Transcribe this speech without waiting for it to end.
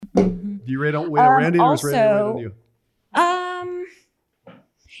Do you rate on Randy or is Randy rate on you?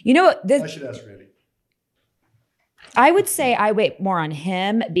 You know, I should ask Randy. I would say I wait more on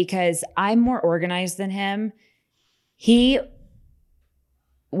him because I'm more organized than him.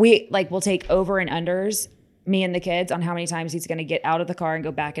 We'll take over and unders, me and the kids, on how many times he's going to get out of the car and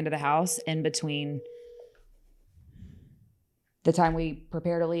go back into the house in between the time we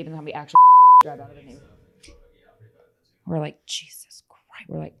prepare to leave and the time we actually drive out of the neighborhood. We're like, Jesus Christ.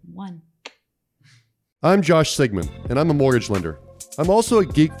 We're like, one. I'm Josh Sigmund, and I'm a mortgage lender. I'm also a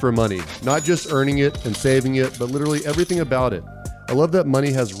geek for money, not just earning it and saving it, but literally everything about it. I love that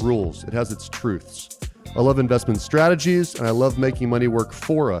money has rules. It has its truths. I love investment strategies, and I love making money work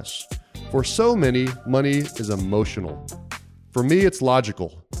for us. For so many, money is emotional. For me, it's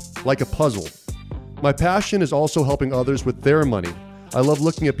logical, like a puzzle. My passion is also helping others with their money. I love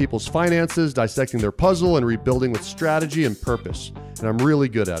looking at people's finances, dissecting their puzzle, and rebuilding with strategy and purpose, and I'm really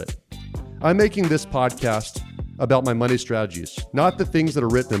good at it. I'm making this podcast about my money strategies, not the things that are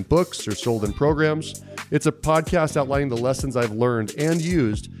written in books or sold in programs. It's a podcast outlining the lessons I've learned and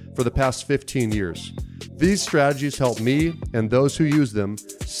used for the past 15 years. These strategies help me and those who use them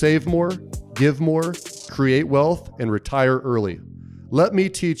save more, give more, create wealth, and retire early. Let me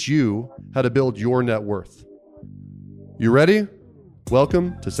teach you how to build your net worth. You ready?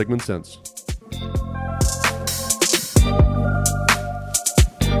 Welcome to Sigmund Sense.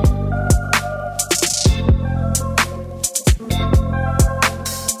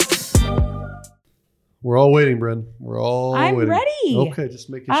 We're all waiting, Bren. We're all I'm waiting. ready. Okay, just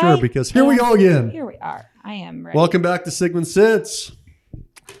making sure because here we go again. Here we are. I am ready. Welcome back to Sigmund Sense.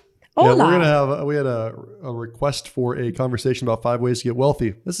 Hola. Yeah, we're gonna we had a request for a conversation about 5 ways to get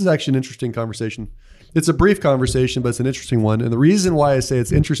wealthy. This is actually an interesting conversation. It's a brief conversation, but it's an interesting one. And the reason why I say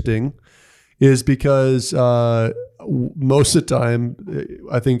it's interesting is because most of the time,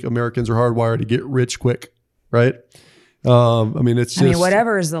 I think Americans are hardwired to get rich quick, right? It's just,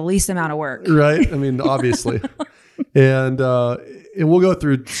 whatever is the least amount of work. Right? Obviously. And we'll go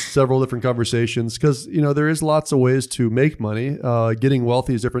through several different conversations because, there is lots of ways to make money. Getting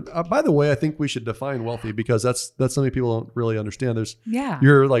wealthy is different. By the way, I think we should define wealthy because that's something people don't really understand.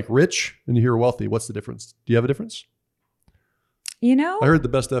 You're like rich and you're wealthy. What's the difference? Do you have a difference? I heard the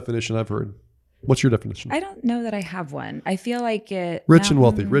best definition I've heard. What's your definition? I don't know that I have one. I feel like it. Rich and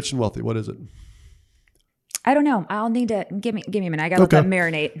wealthy. What is it? I don't know. I'll need to give me a minute. I got to let that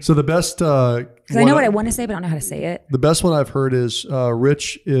marinate. So the best, because I know what I want to say, but I don't know how to say it. The best one I've heard is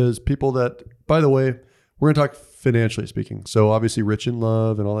rich is people that, by the way, we're going to talk financially speaking. So obviously rich in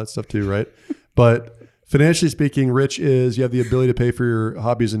love and all that stuff too, right? But financially speaking, rich is you have the ability to pay for your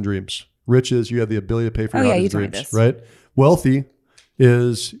hobbies and dreams. Rich is you have the ability to pay for your hobbies and dreams, right? Wealthy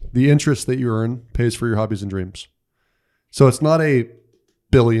is the interest that you earn pays for your hobbies and dreams. So it's not a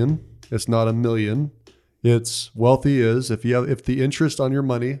billion. It's not a million. It's wealthy is if the interest on your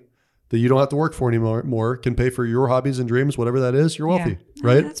money that you don't have to work for anymore can pay for your hobbies and dreams, whatever that is, you're wealthy,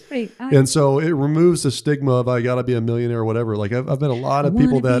 right? That's pretty. And so it removes the stigma of I got to be a millionaire or whatever. Like I've met a lot of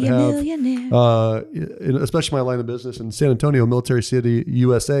people that have, especially my line of business in San Antonio, Military City,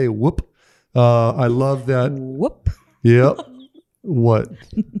 USA. Whoop! I love that. Whoop! Yep. What?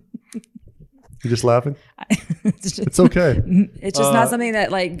 You just laughing? It's okay. It's just not something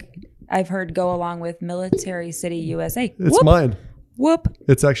that I've heard go along with Military City, USA. It's Whoop. Mine. Whoop.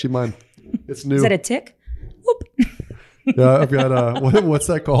 It's actually mine. It's new. Is that a tick? Whoop. Yeah, I've got what's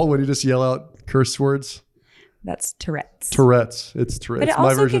that called when you just yell out curse words? That's Tourette's. Tourette's. It's Tourette's. But it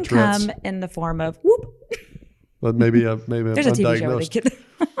also can come in the form of whoop. But maybe there's a TV show where they get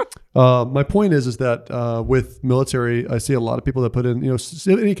my point is that with military, I see a lot of people that put in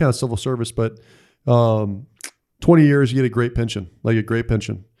any kind of civil service, but 20 years you get a great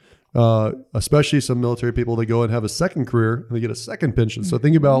pension, especially some military people that go and have a second career and they get a second pension. So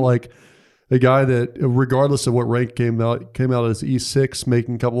think about like a guy that regardless of what rank came out as E6,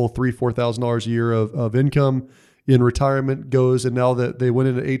 making a couple $3,000-$4,000 a year of income in retirement goes. And now that they went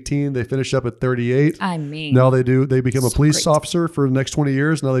in at 18, they finish up at 38. Now they become a police officer for the next 20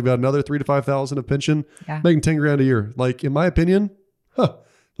 years. Now they've got another $3,000 to $5,000 of pension, making $10,000 a year. Like in my opinion,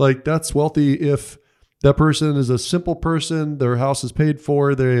 that's wealthy if that person is a simple person, their house is paid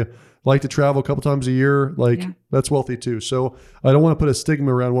for, they like to travel a couple times a year, that's wealthy too. So I don't want to put a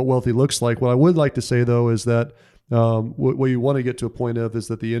stigma around what wealthy looks like. What I would like to say though is that what you want to get to a point of is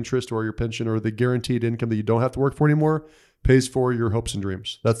that the interest or your pension or the guaranteed income that you don't have to work for anymore pays for your hopes and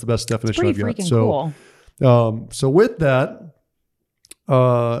dreams. That's the best definition I've got. Pretty freaking cool. So with that,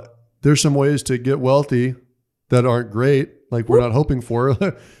 there's some ways to get wealthy that aren't great, like we're not hoping for.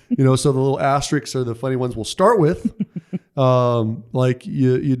 So the little asterisks are the funny ones we'll start with. Like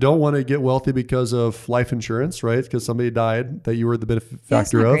you don't want to get wealthy because of life insurance, right? Because somebody died that you were the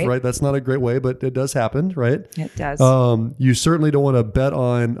benefactor of, great. right? That's not a great way, but it does happen, right? It does. You certainly don't want to bet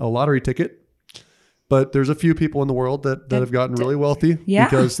on a lottery ticket, but there's a few people in the world that have gotten really wealthy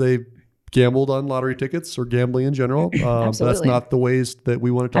because they gambled on lottery tickets or gambling in general. That's not the ways that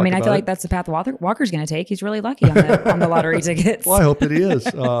we want to talk about it. I feel like that's the path Walker's going to take. He's really lucky on the lottery tickets. Well, I hope that he is.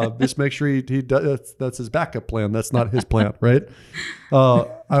 Just make sure he does. That's his backup plan. That's not his plan, right?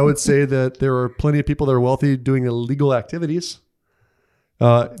 I would say that there are plenty of people that are wealthy doing illegal activities.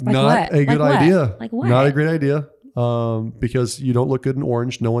 Not a good idea. Like what? Not a great idea. Because you don't look good in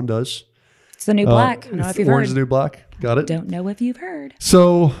orange. No one does. It's the new black. I don't know if you've heard. Orange is the new black. Got it. Don't know if you've heard.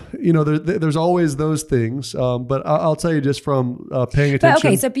 So, there's always those things. But I'll tell you just from paying attention. But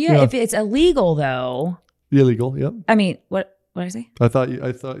okay, so if it's illegal though. Illegal, yep. I mean, what did I say? I thought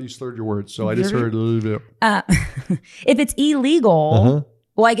you slurred your words, so I just heard a little bit. If it's illegal,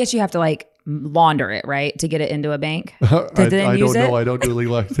 well, I guess you have to like launder it, right, to get it into a bank. I don't know. I don't do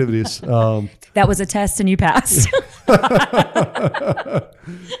illegal activities. That was a test, and you passed.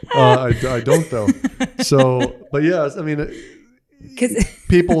 I don't though. So, but yes, I mean,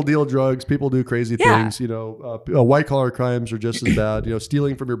 people deal drugs, people do crazy things. White collar crimes are just as bad.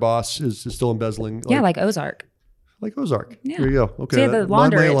 Stealing from your boss is still embezzling. Like Ozark. Like Ozark. Yeah. There you go. Okay. So you have to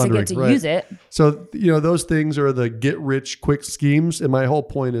launder it to get to use it. So, those things are the get rich quick schemes. And my whole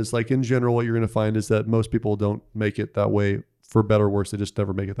point is, like, in general, what you're going to find is that most people don't make it that way, for better or worse. They just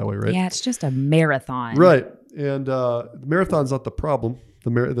never make it that way, right? Yeah, it's just a marathon. Right. And the marathon's not the problem.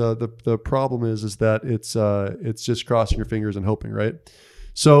 The problem is that it's just crossing your fingers and hoping, right?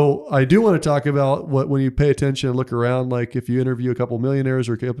 So I do want to talk about when you pay attention and look around, like if you interview a couple millionaires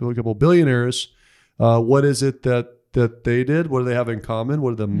or a couple billionaires, what is it that they did? What do they have in common?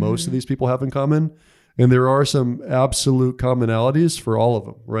 What do most of these people have in common? And there are some absolute commonalities for all of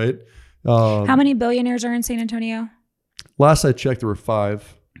them, right? How many billionaires are in San Antonio? Last I checked, there were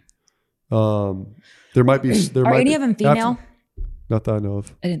 5. There might be. Are any of them female? Not that I know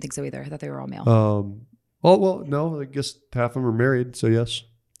of. I didn't think so either. I thought they were all male. Well, no. I guess half of them are married, so yes.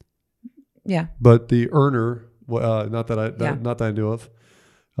 Yeah. But the earner, not that I knew of.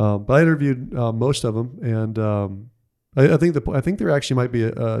 But I interviewed most of them, and I think there actually might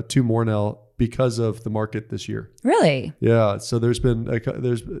be 2 more now because of the market this year. Really? Yeah. So there's been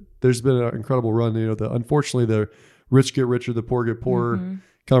an incredible run. Unfortunately, the rich get richer, the poor get poorer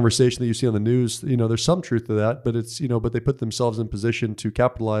conversation that you see on the news. There's some truth to that, but it's but they put themselves in position to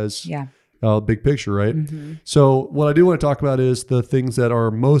capitalize. Yeah. Big picture, right? So what I do want to talk about is the things that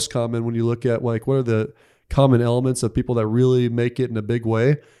are most common when you look at, like, what are the common elements of people that really make it in a big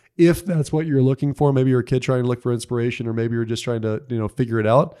way. If that's what you're looking for, maybe you're a kid trying to look for inspiration, or maybe you're just trying to, figure it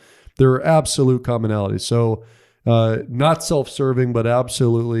out. There are absolute commonalities. So not self-serving, but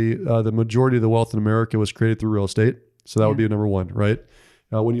absolutely the majority of the wealth in America was created through real estate. So that would be number 1, right?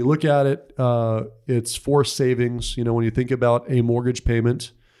 When you look at it, it's forced savings. When you think about a mortgage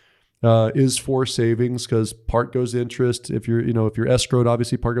payment, is forced savings, because part goes to interest. If you're escrowed,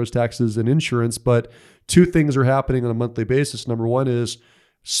 obviously part goes taxes and insurance. But 2 things are happening on a monthly basis. Number 1 is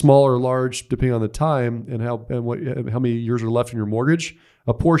small or large, depending on the time and how many years are left in your mortgage.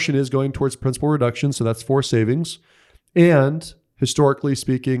 A portion is going towards principal reduction, so that's forced savings. And historically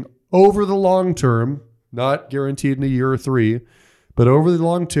speaking, over the long term, not guaranteed in a year or 3, but over the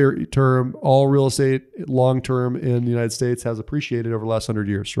long term, all real estate long term in the United States has appreciated over the last 100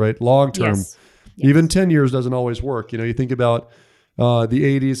 years, right? Long term. Yes. Even 10 years doesn't always work. You think about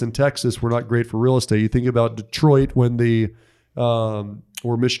the 80s in Texas were not great for real estate. You think about Detroit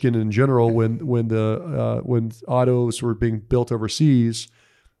or Michigan in general, when autos were being built overseas,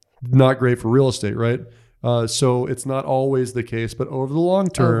 not great for real estate, right? So it's not always the case, but over the long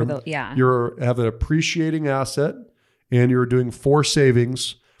term, you have an appreciating asset, and you're doing forced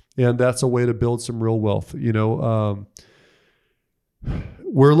savings, and that's a way to build some real wealth.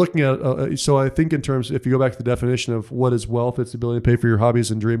 We're looking at, so I think in terms, if you go back to the definition of what is wealth, it's the ability to pay for your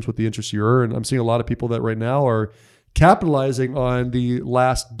hobbies and dreams with the interest you earn. I'm seeing a lot of people that right now are capitalizing on the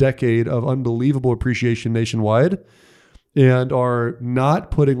last decade of unbelievable appreciation nationwide, and are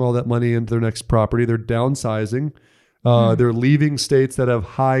not putting all that money into their next property. They're downsizing. They're leaving states that have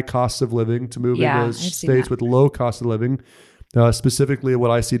high costs of living to move into states with low cost of living. Specifically,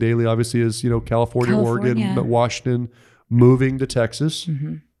 what I see daily, obviously, is California, Oregon, Washington, moving to Texas,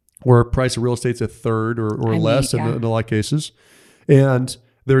 where price of real estate's a third or less in a lot of cases, and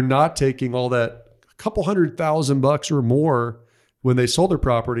they're not taking all that couple $100,000 or more when they sold their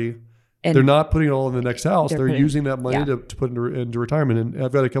property. And they're not putting it all in the next house. They're using that money to put into retirement. And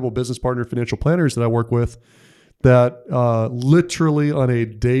I've got a couple of business partner financial planners that I work with that literally on a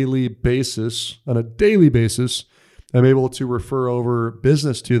daily basis, I'm able to refer over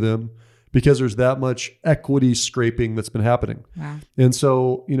business to them because there's that much equity scraping that's been happening. Wow. And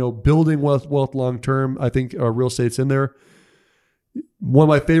so, building wealth long-term, I think real estate's in there. One of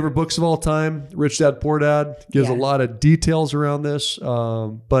my favorite books of all time, Rich Dad, Poor Dad, gives a lot of details around this.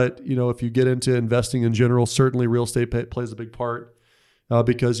 But, if you get into investing in general, certainly real estate plays a big part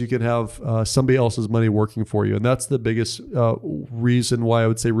because you can have somebody else's money working for you. And that's the biggest reason why I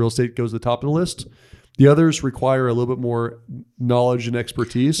would say real estate goes to the top of the list. The others require a little bit more knowledge and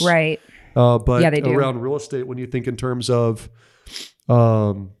expertise. Right. But they do. Around real estate, when you think in terms of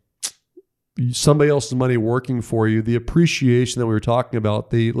somebody else's money working for you, the appreciation that we were talking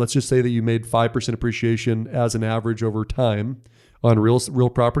about, let's just say that you made 5% appreciation as an average over time on real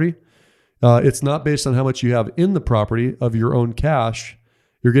property. It's not based on how much you have in the property of your own cash.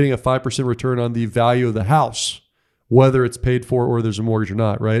 You're getting a 5% return on the value of the house, whether it's paid for or there's a mortgage or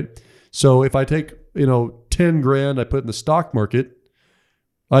not, right? So if I take, 10 grand I put in the stock market,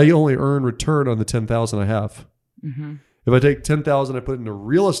 I only earn return on the 10,000 I have. Mm-hmm. If I take 10,000 I put into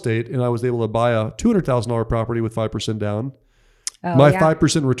real estate and I was able to buy a $200,000 property with 5% down, my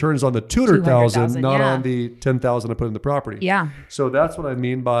 5% return is on the 200,000, not on the 10,000 I put in the property. Yeah. So that's what I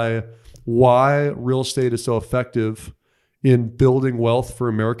mean by why real estate is so effective in building wealth for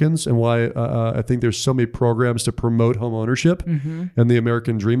Americans, and why I think there's so many programs to promote home ownership and the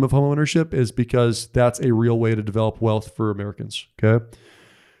American dream of home ownership, is because that's a real way to develop wealth for Americans. Okay.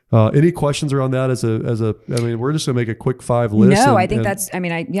 Any questions around that we're just gonna make a quick 5 list. No, I think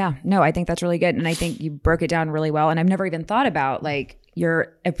I think that's really good. And I think you broke it down really well. And I've never even thought about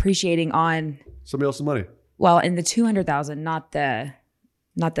you're appreciating on somebody else's money. Well, in the 200,000, not the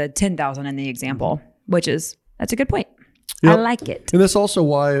 10,000 in the example, that's a good point. Yep. I like it. And that's also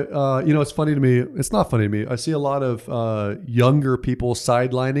why, it's funny to me. It's not funny to me. I see a lot of younger people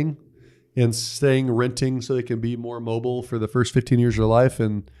sidelining and staying renting so they can be more mobile for the first 15 years of their life.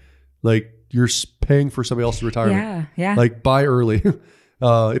 And you're paying for somebody else's retirement. Yeah. Buy early.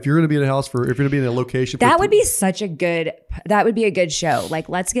 If you're going to be in a house if you're going to be in a location. That would be a good show.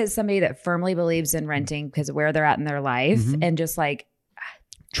 Let's get somebody that firmly believes in renting because of where they're at in their life and just track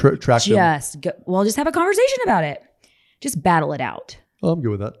them. Just have a conversation about it. Just battle it out. Oh, I'm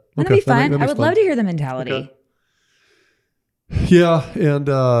good with that. That'd be fun. I would love to hear the mentality. Okay. Yeah, and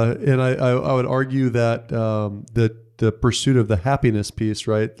I would argue that the pursuit of the happiness piece,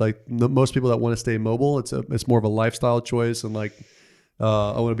 right? Most people that want to stay mobile, it's more of a lifestyle choice, and I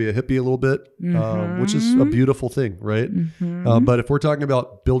want to be a hippie a little bit, which is a beautiful thing, right? But if we're talking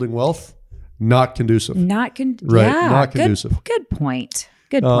about building wealth, not conducive. Not conducive. Good point.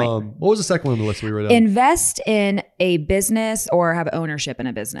 Good point. What was the second one on the list we read out? Invest in a business or have ownership in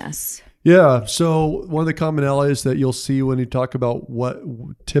a business. Yeah. So one of the commonalities that you'll see when you talk about what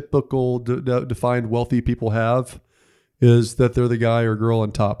typical defined wealthy people have is that they're the guy or girl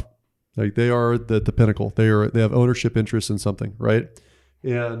on top. They are the pinnacle. They have ownership interest in something, right?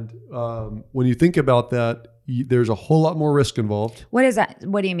 And when you think about that, there's a whole lot more risk involved. What is that?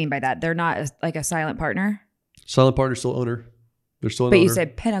 What do you mean by that? They're not a silent partner? Silent partner, still owner. They're still an owner. But you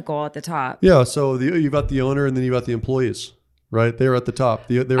said pinnacle at the top. Yeah. So you've got the owner and then you've got the employees, right? They're at the top.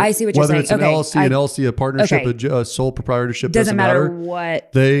 I see what you're saying. Whether it's an LLC, a partnership, a sole proprietorship, doesn't matter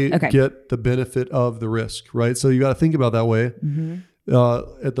what. They get the benefit of the risk, right? So you got to think about that way.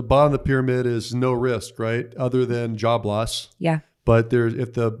 At the bottom of the pyramid is no risk, right? Other than job loss. Yeah. But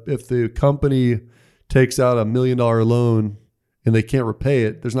if the company takes out $1 million loan and they can't repay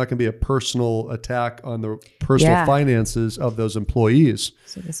it, there's not going to be a personal attack on the personal finances of those employees.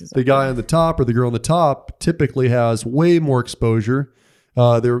 So this is the guy on the top or the girl on the top typically has way more exposure.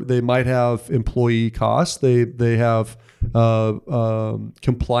 They might have employee costs. They have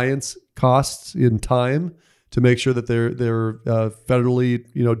compliance costs in time to make sure that they're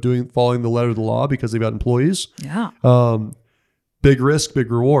federally following the letter of the law because they've got employees. Yeah. Big risk,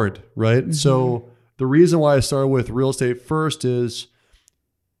 big reward, right? So the reason why I started with real estate first is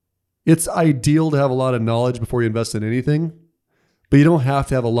it's ideal to have a lot of knowledge before you invest in anything, but you don't have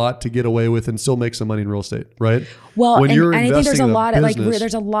to have a lot to get away with and still make some money in real estate, right? Well, and I think there's a lot of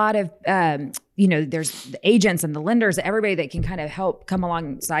there's a lot of there's the agents and the lenders, everybody that can kind of help come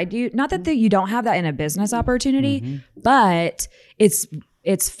alongside you. Not that you don't have that in a business opportunity, but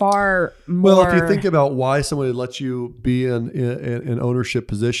it's far more. Well, if you think about why somebody lets you be in an ownership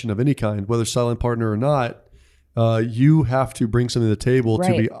position of any kind, whether silent partner or not, you have to bring something to the table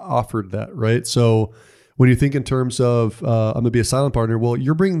to be offered that, right? So when you think in terms of I'm going to be a silent partner, well,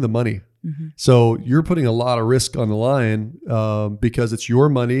 you're bringing the money. Mm-hmm. So you're putting a lot of risk on the line because it's your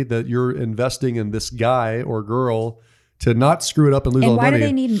money that you're investing in this guy or girl to not screw it up and lose all the money.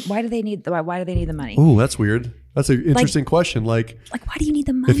 Why do they need the money? Oh, that's weird. That's an interesting question. Like why do you need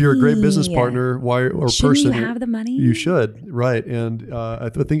the money? If you're a great business partner, Shouldn't you have the money? You should, right? And I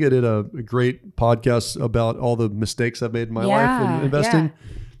think I did a great podcast about all the mistakes I've made in my life in investing.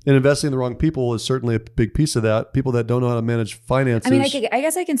 Yeah. And investing in the wrong people is certainly a big piece of that. People that don't know how to manage finances. I mean, I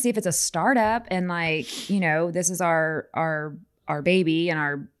guess I can see if it's a startup and this is our baby and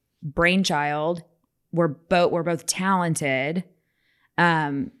our brainchild. We're both talented.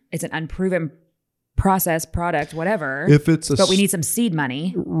 It's an unproven process, product, whatever. But we need some seed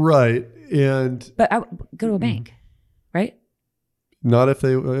money, right? But I go to a bank, right? Not if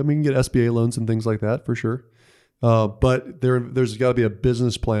you can get SBA loans and things like that for sure. But there's got to be a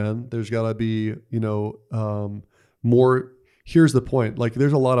business plan. There's got to be, more. Here's the point. Like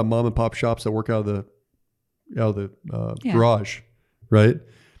there's a lot of mom and pop shops that work out of the garage, right?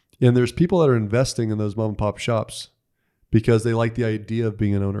 And there's people that are investing in those mom and pop shops because they like the idea of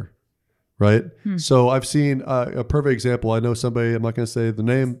being an owner, right? So I've seen a perfect example. I know somebody, I'm not going to say the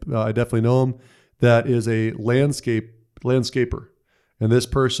name, I definitely know him, that is a landscaper. And this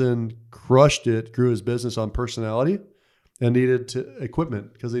person crushed it, grew his business on personality and needed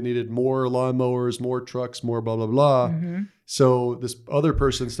equipment because they needed more lawnmowers, more trucks, more blah, blah, blah. Mm-hmm. So this other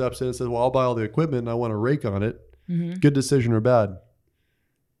person steps in and says, well, I'll buy all the equipment and I want a rake on it. Mm-hmm. Good decision or bad?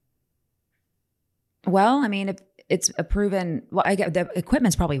 Well, I mean, if it's a proven, I get the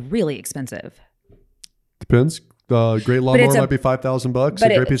equipment's probably really expensive. Depends. Great lawnmower might be $5,000.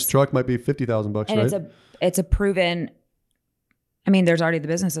 A great piece of truck might be $50,000, right? It's a proven. I mean, the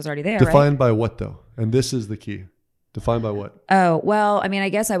business is already there. Defined by what though? And this is the key. Defined by what? Oh, well, I mean, I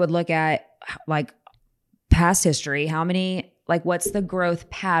guess I would look at past history. How many, what's the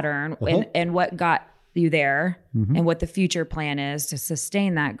growth pattern and what got you there and what the future plan is to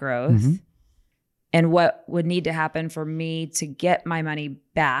sustain that growth and what would need to happen for me to get my money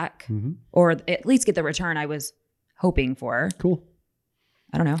back or at least get the return I was hoping for. Cool.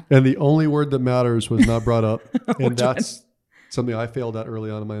 I don't know. And the only word that matters was not brought up. And that's something I failed at early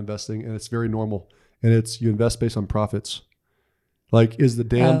on in my investing, and it's very normal. And it's you invest based on profits. Is the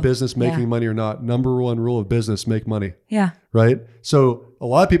damn business making money or not? Number one rule of business, make money. Yeah. Right? So a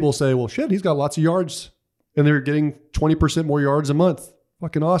lot of people say, well, shit, he's got lots of yards and they're getting 20% more yards a month.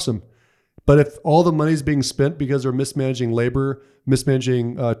 Fucking awesome. But if all the money's being spent because they're mismanaging labor,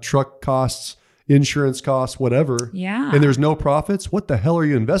 mismanaging truck costs, insurance costs, whatever. Yeah. And there's no profits. What the hell are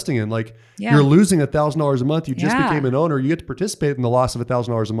you investing in? You're losing $1,000 a month. You just became an owner. You get to participate in the loss of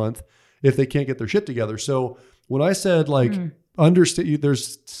 $1,000 a month if they can't get their shit together. So when I said understand, you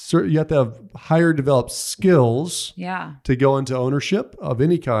have to have higher developed skills to go into ownership of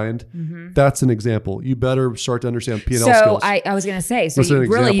any kind. That's an example. You better start to understand P&L skills. So I was going to say,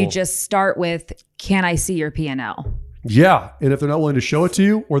 you just start with, can I see your P&L? Yeah. And if they're not willing to show it to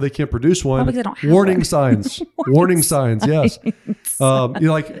you or they can't produce one, warning signs, warning signs. Yes.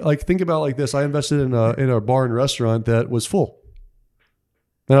 Think about this. I invested in a bar and restaurant that was full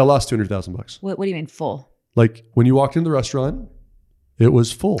and I lost $200,000. What do you mean full? When you walked into the restaurant, it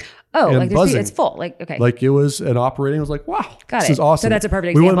was full. Oh, it's full. Okay. It was an operating. I was like, wow, this is awesome. So that's a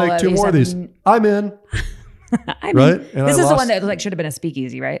perfect example. We want to make 2 more of these. I'm in. Right? And this is the one that should have been a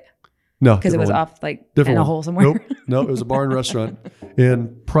speakeasy, right? No, because it was off in a hole somewhere. Nope, it was a bar and restaurant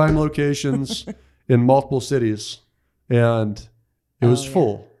in prime locations in multiple cities, and it was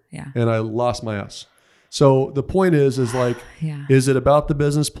full. Yeah, and I lost my ass. So the point is is it about the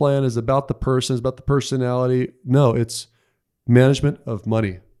business plan? Is it about the person? Is it about the personality? No, it's management of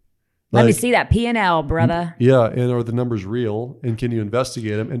money. Let me see that P&L, brother. Yeah, and are the numbers real? And can you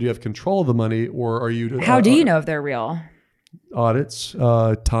investigate them? And do you have control of the money, or are you? How do you know if they're real? Audits,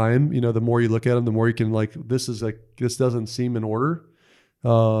 time, the more you look at them, the more you can this doesn't seem in order.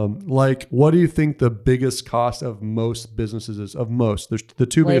 What do you think the biggest cost of most businesses is? Of most, there's the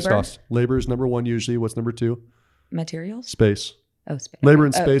 2 biggest costs. Labor is number 1 usually. What's number 2? Materials. Space. Oh, space. Labor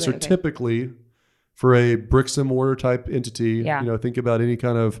and space are typically for a bricks and mortar type entity. Yeah. Think about any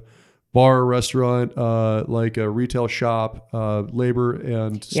kind of bar or restaurant, like a retail shop. Labor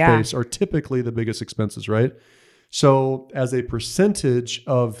and space are typically the biggest expenses, right? So as a percentage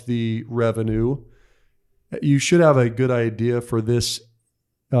of the revenue, you should have a good idea for this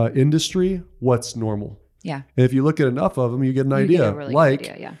industry, what's normal. Yeah. And if you look at enough of them, you get an idea. Get a really good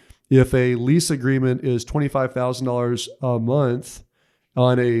idea, if a lease agreement is $25,000 a month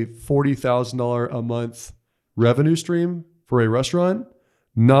on a $40,000 a month revenue stream for a restaurant,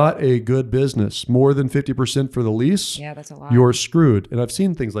 not a good business. More than 50% for the lease. Yeah, that's a lot. You're screwed. And I've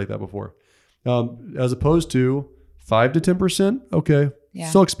seen things like that before. as opposed to 5 to 10%. Okay. Yeah.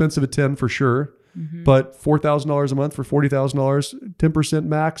 Still expensive at 10 for sure. But $4,000 a month for $40,000, 10%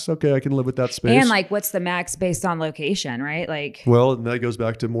 max. Okay, I can live with that space. And like, what's the max based on location, right? Like, well, and that goes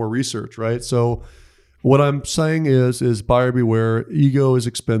back to more research, right? So, what I'm saying is buyer beware. Ego is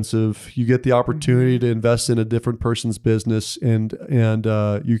expensive. You get the opportunity to invest in a different person's business, and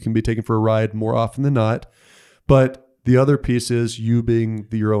you can be taken for a ride more often than not. But the other piece is you being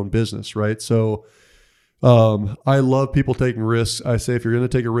your own business, right? So. I love people taking risks. I say, if you're going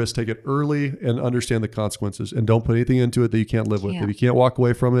to take a risk, take it early and understand the consequences, and don't put anything into it that you can't live with. If you can't walk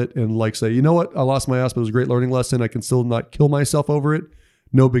away from it and like say, you know what, I lost my ass, but it was a great learning lesson. I can still not kill myself over it.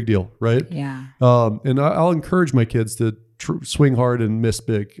 No big deal. Right. Yeah. And I'll encourage my kids to swing hard and miss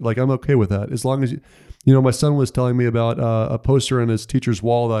big. Like, I'm okay with that. As long as my son was telling me about a poster on his teacher's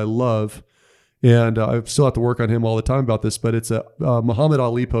wall that I love. And I still have to work on him all the time about this, but it's a Muhammad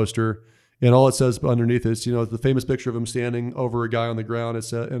Ali poster. And all it says underneath is, the famous picture of him standing over a guy on the ground. It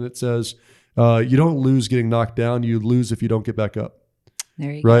says, you don't lose getting knocked down. You lose if you don't get back up.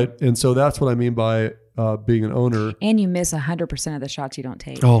 There you go. Right. And so that's what I mean by being an owner. And you miss 100% of the shots you don't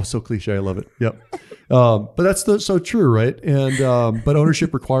take. Oh, so cliche. I love it. Yep. But that's so true. Right. And, but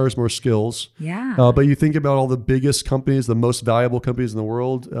ownership requires more skills. Yeah. But you think about all the biggest companies, the most valuable companies in the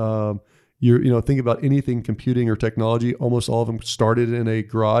world, think about anything computing or technology. Almost all of them started in a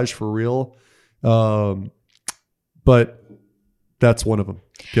garage for real. But that's one of them.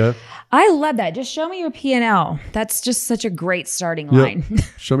 Okay. I love that. Just show me your P&L. That's just such a great starting line.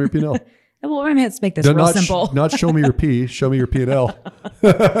 Show me your P&L. Well, let's make this real simple. Not show me your P, show me your P&L. I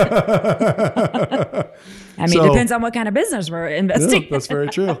mean, it depends on what kind of business we're investing. Yeah, that's very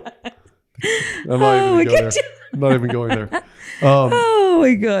true. I'm not even going there. Oh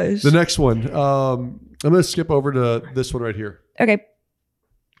my gosh. The next one. I'm going to skip over to this one right here. Okay.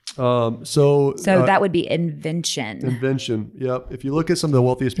 So that would be invention. Invention. Yep. If you look at some of the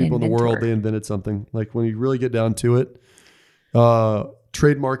wealthiest people in the world, they invented something. Like, when you really get down to it,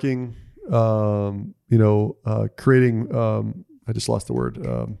 trademarking, creating, I just lost the word.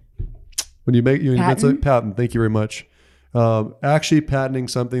 When you invent a patent, thank you very much. Actually patenting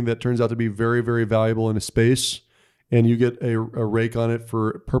something that turns out to be very, very valuable in a space, and you get a rake on it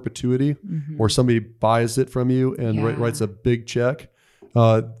for perpetuity, or somebody buys it from you and writes a big check.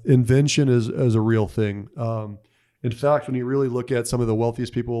 Invention is a real thing. In fact, when you really look at some of the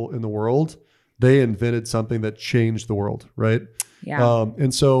wealthiest people in the world, they invented something that changed the world, right? Yeah.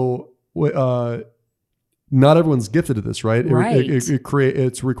 And so not everyone's gifted at this, right? Right.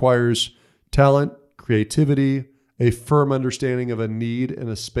 It requires talent, creativity, a firm understanding of a need and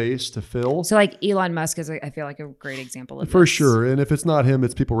a space to fill. So like Elon Musk is, I feel like, a great example of For sure. And if it's not him,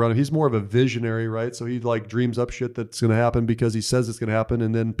 it's people around him. He's more of a visionary, right? So he like dreams up shit that's going to happen because he says it's going to happen.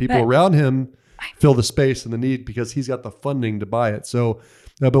 And then people around him fill the space and the need because he's got the funding to buy it. So,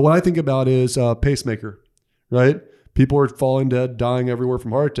 but what I think about is pacemaker, right? People are falling dead, dying everywhere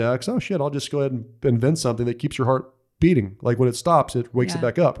from heart attacks. Oh shit, I'll just go ahead and invent something that keeps your heart beating. Like, when it stops, it wakes it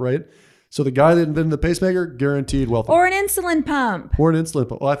back up, right? So the guy that invented the pacemaker, guaranteed wealth. Or an insulin pump.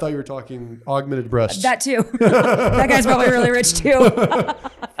 Well, I thought you were talking augmented breasts. That too. That guy's probably really rich too.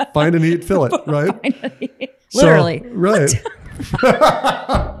 Find a need, fill it, right? Literally. Right.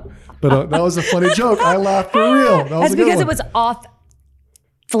 But that was a funny joke. I laughed for real. That's because it was off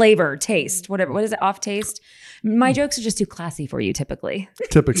flavor, taste, whatever. What is it? Off taste? My jokes are just too classy for you typically.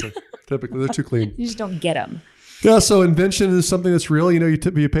 Typically. They're too clean. You just don't get them. Yeah, so invention is something that's real. You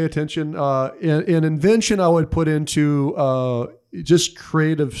pay attention. In invention, I would put into just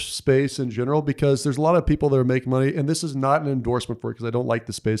creative space in general, because there's a lot of people that are making money, and this is not an endorsement for it because I don't like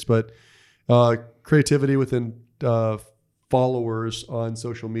the space, but creativity within followers on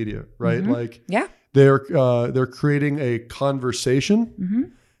social media, right? Like, they're creating a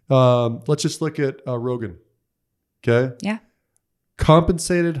conversation. Let's just look at Rogan. Okay. Yeah.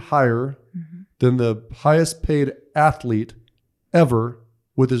 Compensated higher than the highest paid athlete ever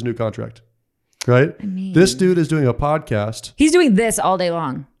with his new contract, right? I mean, this dude is doing a podcast. He's doing this all day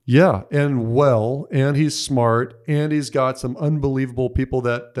long. Yeah. And he's smart, and he's got some unbelievable people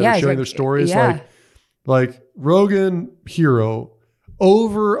that are sharing their stories. Yeah. Like Rogan Hero,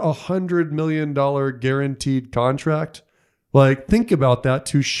 over $100 million guaranteed contract. Like, think about that,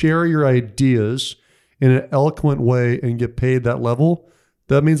 to share your ideas in an eloquent way and get paid that level.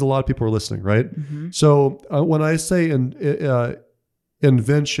 That means a lot of people are listening, right? So when I say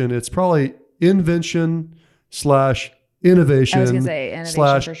invention, it's probably invention / innovation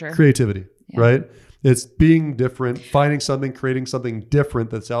 / creativity, right? It's being different, finding something, creating something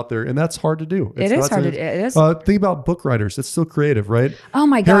different that's out there. And that's hard to do. It is hard to do. It is. Think about book writers. It's still creative, right? Oh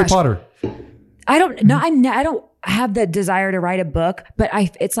my gosh. Harry Potter. I don't know. I don't have the desire to write a book, but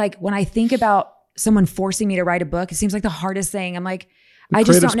it's like when I think about someone forcing me to write a book, it seems like the hardest thing. I'm like, I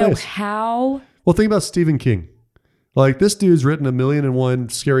just don't know how. Well, think about Stephen King. Like, this dude's written 1,000,001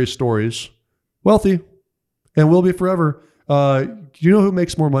 scary stories, wealthy, and will be forever. Do you know who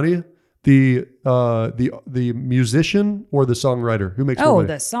makes more money? The musician or the songwriter? Who makes more money?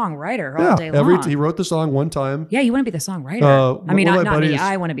 The songwriter all day long. He wrote the song one time. Yeah, you want to be the songwriter. I mean, not me.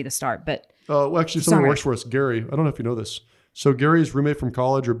 I want to be the star, but well, actually, someone who works for us, Gary. I don't know if you know this. So Gary's roommate from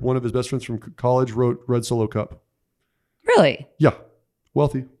college, or one of his best friends from college, wrote Red Solo Cup. Really? Yeah,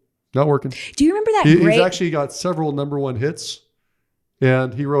 wealthy, not working. Do you remember that? He's actually got several #1 hits,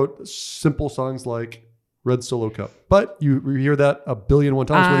 and he wrote simple songs like Red Solo Cup. But you hear that 1,000,000,001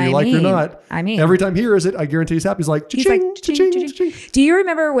 times, whether you like it or not. Every time he hears it, I guarantee he's happy. He's like, cha-ching, cha-ching, cha-ching. Do you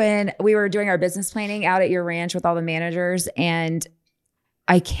remember when we were doing our business planning out at your ranch with all the managers, and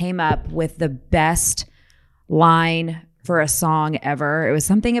I came up with the best line for a song ever? It was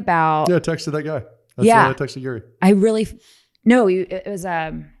something about... Yeah, I texted that guy. I texted Gary. It was...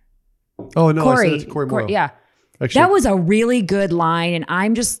 Oh, no, Corey. I said it to Corey Morrow. Yeah. Actually, that was a really good line, and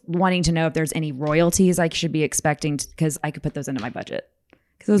I'm just wanting to know if there's any royalties I should be expecting, because I could put those into my budget.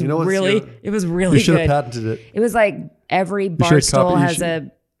 Because it was really good. You should have patented it. It was like every Barstool has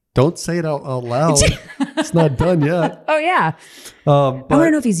a... Don't say it out loud. It's not done yet. Oh, yeah. I want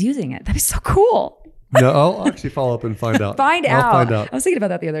to know if he's using it. That'd be so cool. No, I'll actually follow up and find out. I'll find out. I was thinking about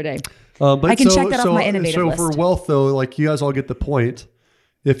that the other day. I can check that off my innovative list. So for wealth, though, like, you guys all get the point.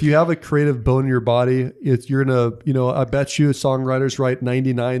 If you have a creative bone in your body, you're gonna, I bet you songwriters write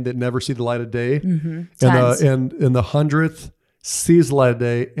 99 that never see the light of day, and the 100th sees the light of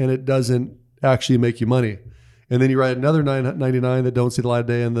day, and it doesn't actually make you money. And then you write another 99 that don't see the light of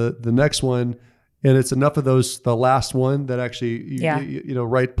day, and the next one, and it's enough of those, the last one that actually,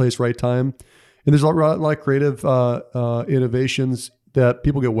 right place, right time. And there's a lot of creative innovations that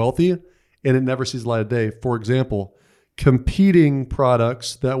people get wealthy, and it never sees the light of day. For example, competing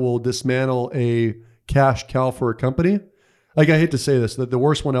products that will dismantle a cash cow for a company. Like, I hate to say this, that the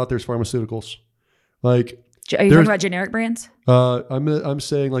worst one out there is pharmaceuticals. Like, are you talking about generic brands? I'm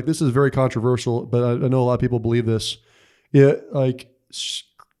saying, like, this is very controversial, but I know a lot of people believe this. It's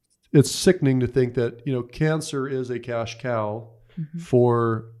sickening to think that, cancer is a cash cow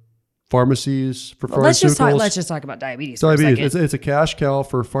for pharmacies, for pharmaceuticals. Let's just talk about diabetes. It's a cash cow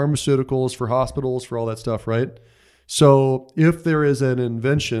for pharmaceuticals, for hospitals, for all that stuff, right? So if there is an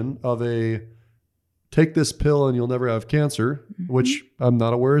invention of take this pill and you'll never have cancer, which I'm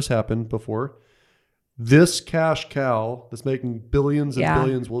not aware has happened before, this cash cow that's making billions and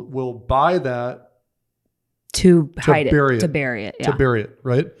billions will buy that to bury it,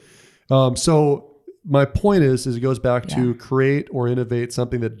 right? So my point is it goes back to create or innovate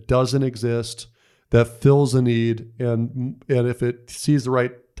something that doesn't exist, that fills a need, and if it sees the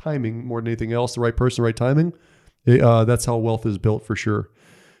right timing more than anything else, the right person, the right timing, that's how wealth is built, for sure.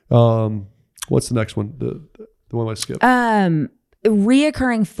 What's the next one? The one I skipped.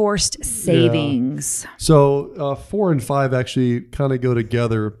 Reoccurring forced savings. Yeah. So 4 and 5 actually kind of go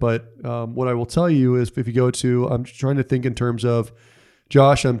together. But what I will tell you is, if you go to, I'm trying to think in terms of,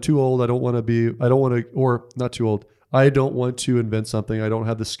 Josh, I'm too old. I don't want to invent something. I don't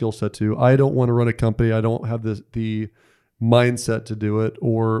have the skill set to. I don't want to run a company. I don't have the mindset to do it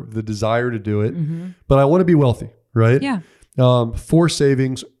or the desire to do it, but I want to be wealthy, right? Yeah. Forced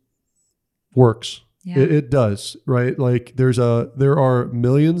savings works. Yeah. It does, right? Like, there are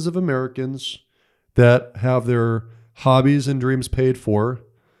millions of Americans that have their hobbies and dreams paid for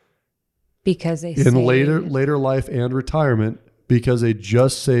because they in later life and retirement, because they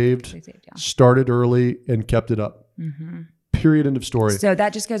just saved, started early, and kept it up. Period. End of story. So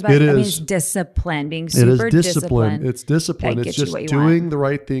that just goes back. It's discipline, being super disciplined. It's discipline. It's just doing the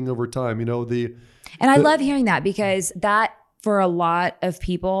right thing over time. And I love hearing that, because that, for a lot of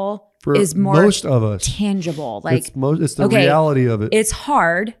people, is more most of us tangible. Like, it's the reality of it. It's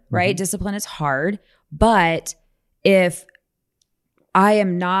hard, right? Discipline is hard, but if I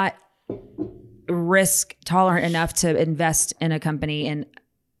am not risk tolerant enough to invest in a company, and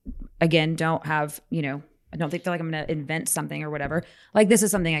again, don't have, I don't feel like I'm going to invent something or whatever. Like, this is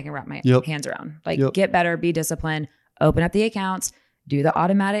something I can wrap my hands around. Like, get better, be disciplined, open up the accounts, do the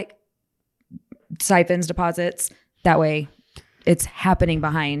automatic stipends, deposits. That way it's happening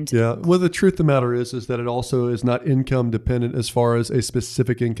behind. Yeah. Well, the truth of the matter is that it also is not income dependent as far as a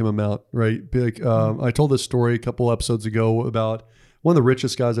specific income amount, right? Like, I told this story a couple episodes ago about one of the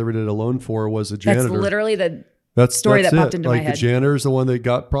richest guys I ever did a loan for was a janitor. That's literally the story that popped into my head. The janitor is the one that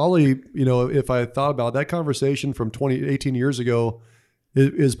got, probably, if I thought about that conversation from 18 years ago,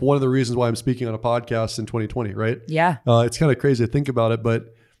 is one of the reasons why I'm speaking on a podcast in 2020, right? Yeah. It's kind of crazy to think about it,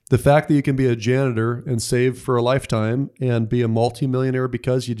 but the fact that you can be a janitor and save for a lifetime and be a multimillionaire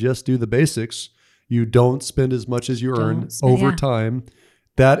because you just do the basics, you don't spend as much as you earn over time,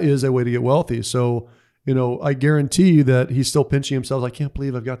 that is a way to get wealthy. So, you know, I guarantee you that he's still pinching himself. I can't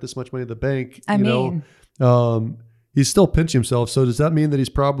believe I've got this much money in the bank. He's still pinching himself. So does that mean that he's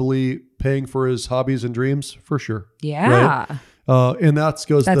probably paying for his hobbies and dreams? For sure. Yeah. Right? And that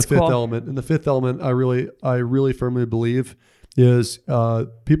goes to the fifth element. And the fifth element, I really firmly believe is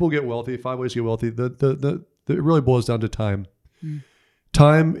people get wealthy. 5 ways to get wealthy. It really boils down to time.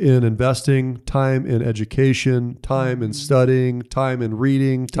 Time in investing, time in education, time in studying, time in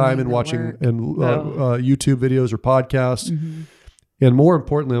reading, time in watching YouTube videos or podcasts. And more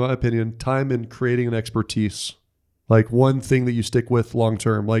importantly, in my opinion, time in creating an expertise. Like one thing that you stick with long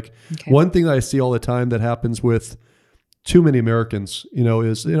term. Like one thing that I see all the time that happens with too many Americans,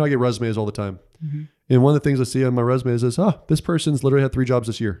 is, I get resumes all the time. And one of the things I see on my resume is, this person's literally had 3 jobs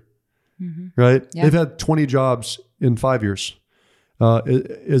this year, right? Yeah. They've had 20 jobs in 5 years.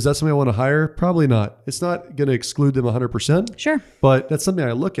 Is that something I want to hire? Probably not. It's not going to exclude them 100%. Sure. But that's something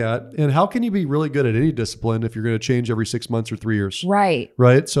I look at. And how can you be really good at any discipline if you're going to change every 6 months or 3 years? Right.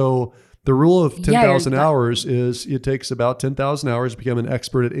 Right. So the rule of 10,000 hours is it takes about 10,000 hours to become an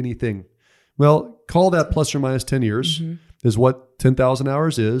expert at anything. Well, call that plus or minus 10 years is what 10,000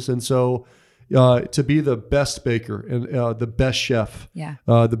 hours is. And so to be the best baker and the best chef,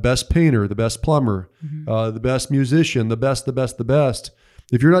 the best painter, the best plumber, the best musician, the best,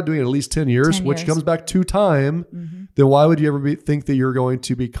 if you're not doing it at least 10 years, which comes back to time, then why would you ever think that you're going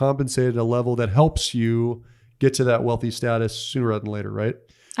to be compensated at a level that helps you get to that wealthy status sooner rather than later, right?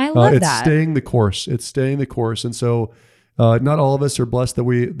 I love it's staying the course. It's staying the course. And so not all of us are blessed that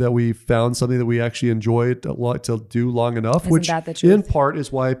we found something that we actually enjoy to do long enough, which in part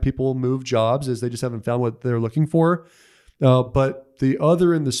is why people move jobs, is they just haven't found what they're looking for. But the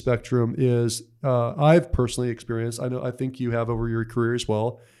other in the spectrum is I've personally experienced, I think you have over your career as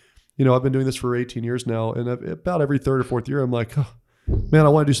well. I've been doing this for 18 years now, and about every 3rd or 4th year, I'm like, oh, man, I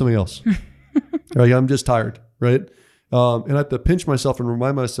want to do something else. Like, I'm just tired, right? And I have to pinch myself and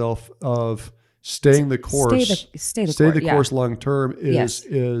remind myself of staying the course. Stay the course long term is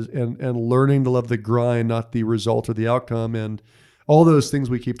learning to love the grind, not the result or the outcome, and all those things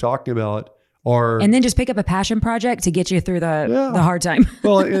we keep talking about are. And then just pick up a passion project to get you through the hard time.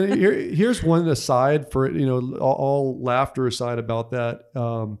 Well, and here's one aside for it. All laughter aside about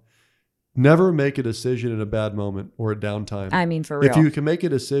that. Never make a decision in a bad moment or a downtime. I mean, for real. If you can make a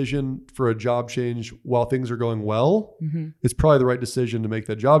decision for a job change while things are going well, it's probably the right decision to make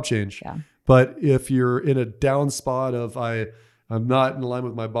that job change. Yeah. But if you're in a down spot of I'm not in line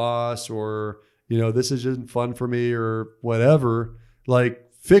with my boss, or this isn't fun for me, or whatever,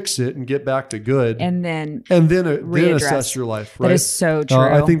 like fix it and get back to good, and then assess your life. Right? That is so true.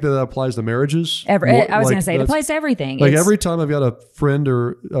 I think that applies to marriages. I was going to say it applies to everything. Like every time I've got a friend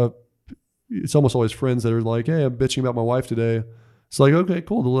or it's almost always friends that are like, hey, I'm bitching about my wife today. It's like, okay,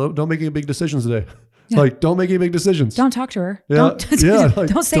 cool. Don't make any big decisions today. Yeah. Like, don't make any big decisions. Don't talk to her. Yeah.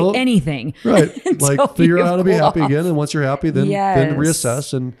 Don't say anything. Right. Like, figure out how to be happy again. And once you're happy, then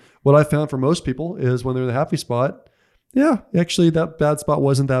reassess. And what I found for most people is when they're in the happy spot, actually that bad spot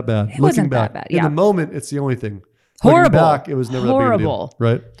wasn't that bad. Looking back, that bad. In the moment, it's the only thing. Horrible. Looking back, it was never that big a deal.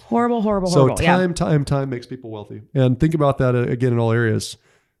 Right. Horrible. So time makes people wealthy. And think about that again in all areas.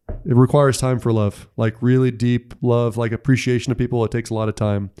 It requires time for love, like really deep love, like appreciation of people. It takes a lot of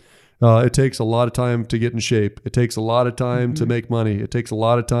time. It takes a lot of time to get in shape. It takes a lot of time to make money. It takes a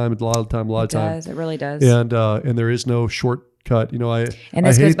lot of time. It really does. And there is no shortcut. And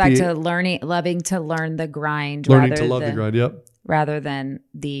this goes back to loving to learn the grind. The grind. Yep. Rather than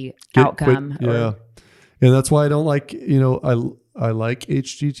the outcome. And that's why I don't like. I like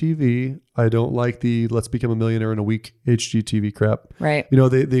HGTV. I don't like the let's become a millionaire in a week HGTV crap. Right.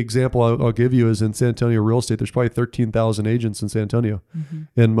 The example I'll give you is in San Antonio real estate. There's probably 13,000 agents in San Antonio,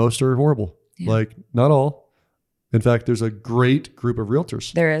 and most are horrible. Yeah. Like, not all. In fact, there's a great group of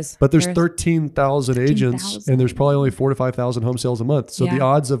realtors. There is. But there's 13,000 agents, and there's probably only 4,000 to 5,000 home sales a month. So the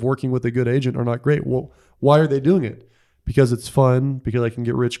odds of working with a good agent are not great. Well, why are they doing it? Because it's fun, because I can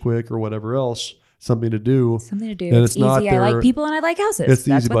get rich quick, or whatever else. Something to do. And it's easy. I like people and I like houses. It's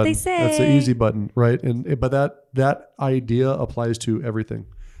the That's easy what button. They say. That's the easy button, right? But that idea applies to everything.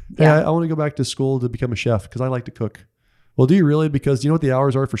 Hey, I want to go back to school to become a chef because I like to cook. Well, do you really? Because do you know what the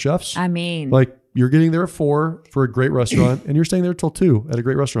hours are for chefs? I mean, like you're getting there at 4 for a great restaurant and you're staying there till 2 at a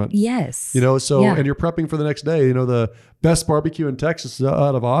great restaurant. Yes. And you're prepping for the next day. The best barbecue in Texas is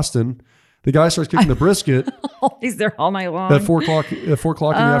out of Austin. The guy starts cooking the brisket. He's there all night long. At 4 o'clock in the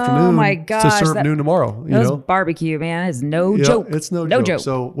afternoon. Oh my gosh. To serve noon tomorrow. You know? Barbecue, man. It's no joke. It's no joke.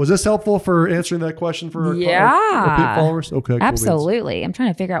 So was this helpful for answering that question for our pit followers? Okay. Cool. Absolutely. Beans. I'm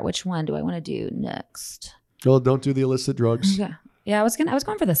trying to figure out which one do I want to do next. Well, don't do the illicit drugs. Yeah. I was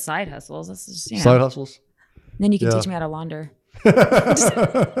going for the side hustles. This is side hustles. Then you can teach me how to launder. Watch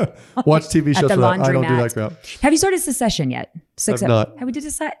TV shows for that. I don't do that crap. Have you started Succession yet? I've not.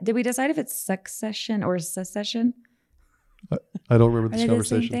 Did we decide if it's Succession or Secession? I don't remember this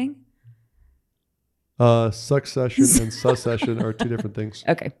conversation. The same thing? Succession and secession are two different things.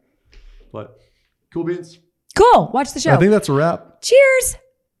 Okay. But cool beans. Cool. Watch the show. I think that's a wrap. Cheers.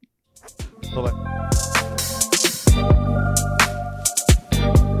 Bye-bye.